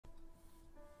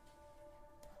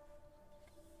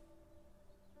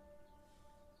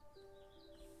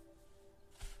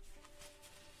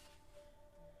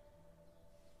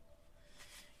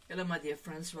Hello, my dear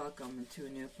friends. Welcome to a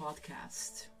new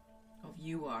podcast of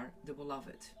You Are the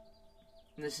Beloved.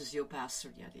 This is your pastor,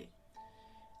 Yadi.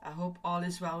 I hope all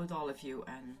is well with all of you,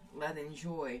 and let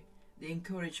enjoy the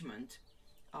encouragement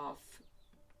of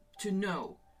to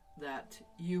know that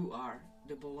you are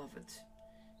the beloved.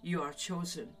 You are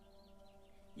chosen,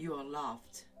 you are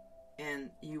loved, and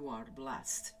you are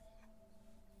blessed.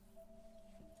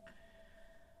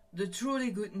 The truly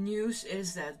good news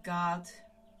is that God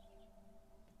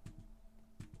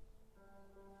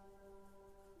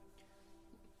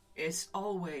is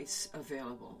always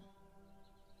available.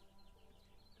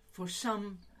 For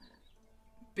some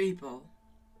people,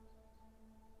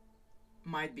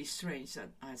 might be strange that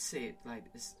I say it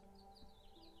like this,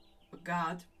 but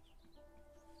God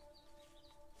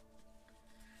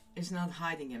is not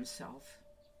hiding himself.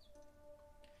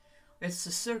 It's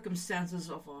the circumstances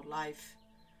of our life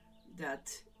that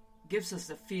gives us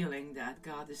the feeling that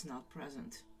God is not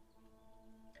present.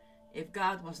 If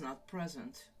God was not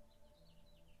present,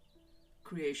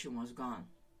 creation was gone.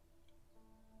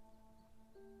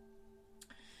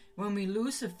 When we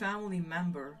lose a family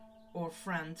member or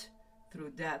friend through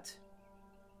death,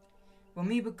 when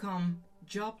we become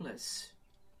jobless,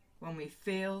 when we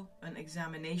fail an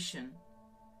examination,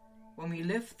 when we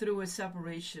live through a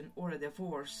separation or a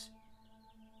divorce,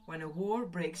 when a war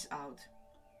breaks out,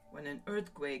 when an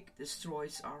earthquake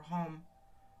destroys our home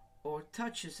or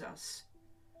touches us,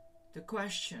 the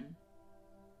question,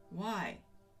 why,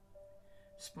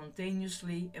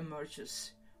 spontaneously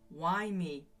emerges. Why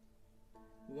me?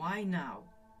 Why now?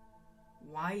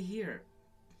 Why here?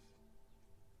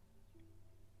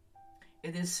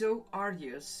 It is so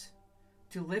arduous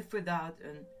to live without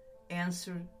an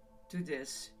answer to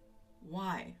this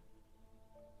why,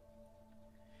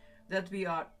 that we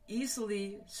are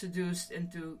easily seduced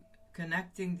into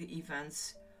connecting the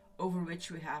events over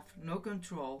which we have no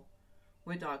control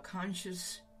with our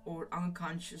conscious or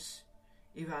unconscious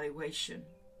evaluation.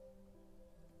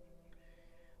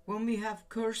 When we have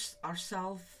cursed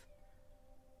ourselves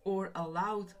or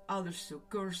allowed others to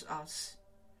curse us,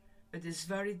 it is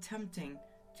very tempting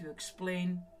to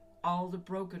explain all the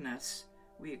brokenness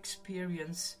we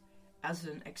experience as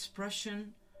an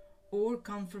expression or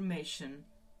confirmation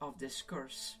of this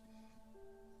curse.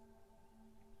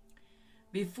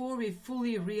 Before we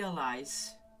fully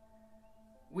realize,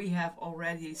 we have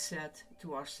already said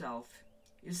to ourselves,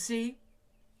 you see,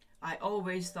 I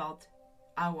always thought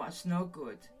I was no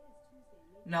good.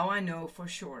 Now I know for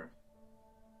sure.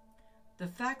 The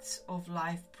facts of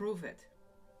life prove it.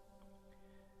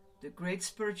 The great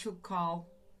spiritual call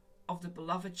of the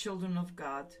beloved children of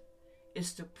God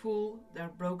is to pull their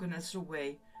brokenness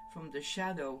away from the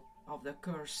shadow of the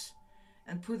curse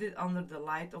and put it under the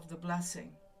light of the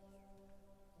blessing.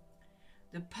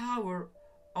 The power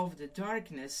of the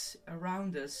darkness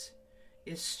around us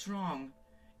is strong,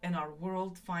 and our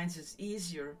world finds it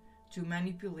easier to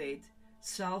manipulate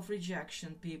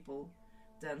self-rejection people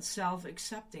than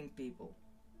self-accepting people.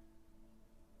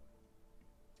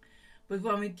 But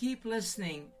when we keep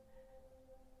listening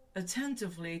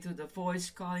attentively to the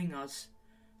voice calling us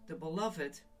the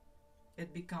beloved,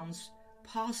 it becomes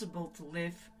possible to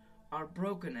live our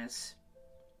brokenness,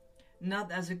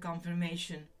 not as a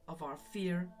confirmation of our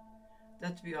fear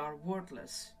that we are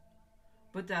worthless,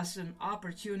 but as an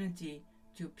opportunity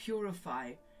to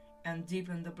purify and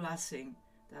deepen the blessing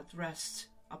that rests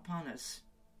upon us.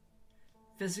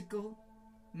 Physical,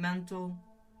 mental,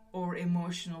 or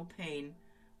emotional pain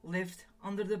lived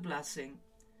under the blessing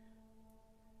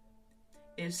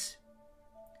is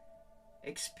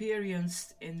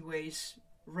experienced in ways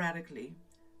radically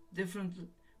different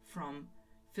from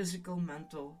physical,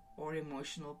 mental, or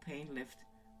emotional pain lived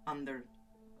under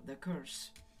the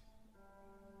curse.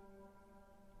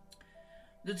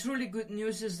 The truly good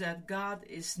news is that God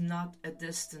is not a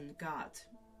distant God,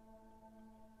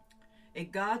 a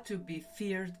God to be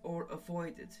feared or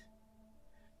avoided,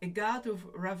 a God of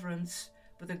reverence,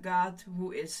 but a God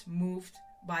who is moved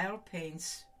by our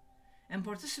pains and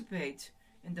participates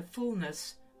in the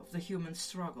fullness of the human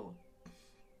struggle.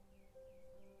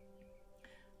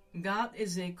 God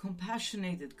is a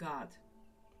compassionate God,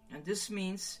 and this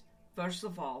means, first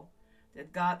of all,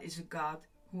 that God is a God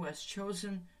who has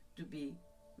chosen to be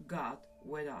God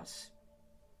with us.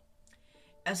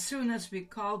 As soon as we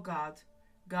call God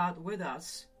with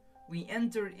us, we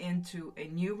enter into a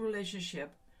new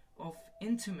relationship of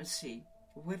intimacy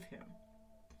with Him.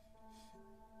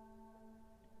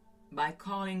 By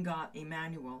calling God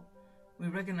Emmanuel, we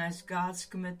recognize God's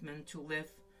commitment to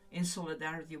live in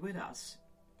solidarity with us,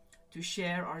 to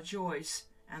share our joys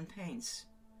and pains,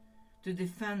 to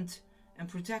defend and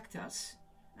protect us,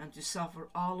 and to suffer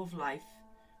all of life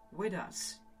with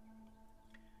us.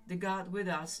 The God with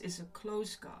us is a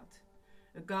close God,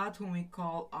 a God whom we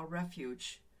call our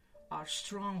refuge, our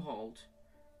stronghold,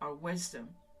 our wisdom,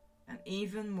 and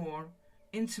even more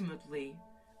intimately,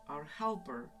 our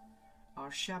helper,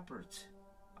 our shepherd,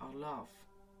 our love.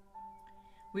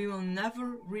 We will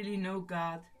never really know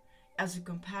God as a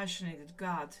compassionate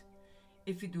God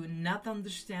if we do not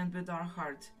understand with our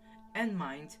heart and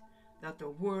mind that the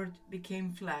Word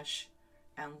became flesh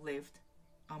and lived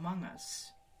among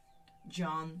us.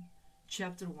 John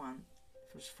chapter 1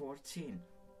 verse 14.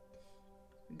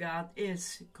 God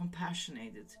is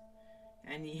compassionate,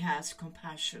 and He has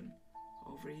compassion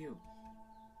over you.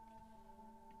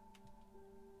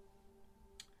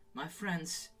 My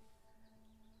friends,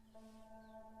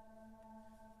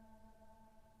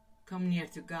 come near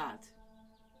to God.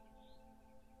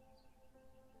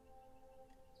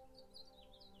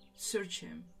 Search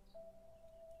Him,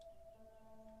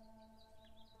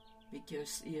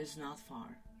 because He is not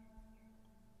far.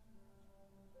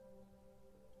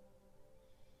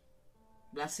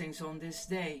 Blessings on this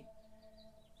day,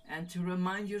 and to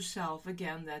remind yourself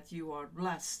again that you are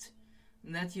blessed,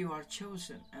 that you are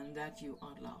chosen, and that you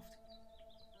are loved.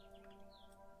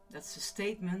 That's a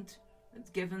statement that's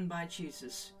given by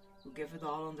Jesus, who gave it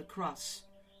all on the cross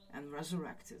and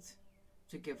resurrected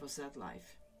to give us that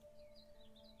life.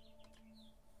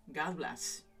 God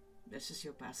bless. This is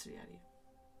your Pastor Yari.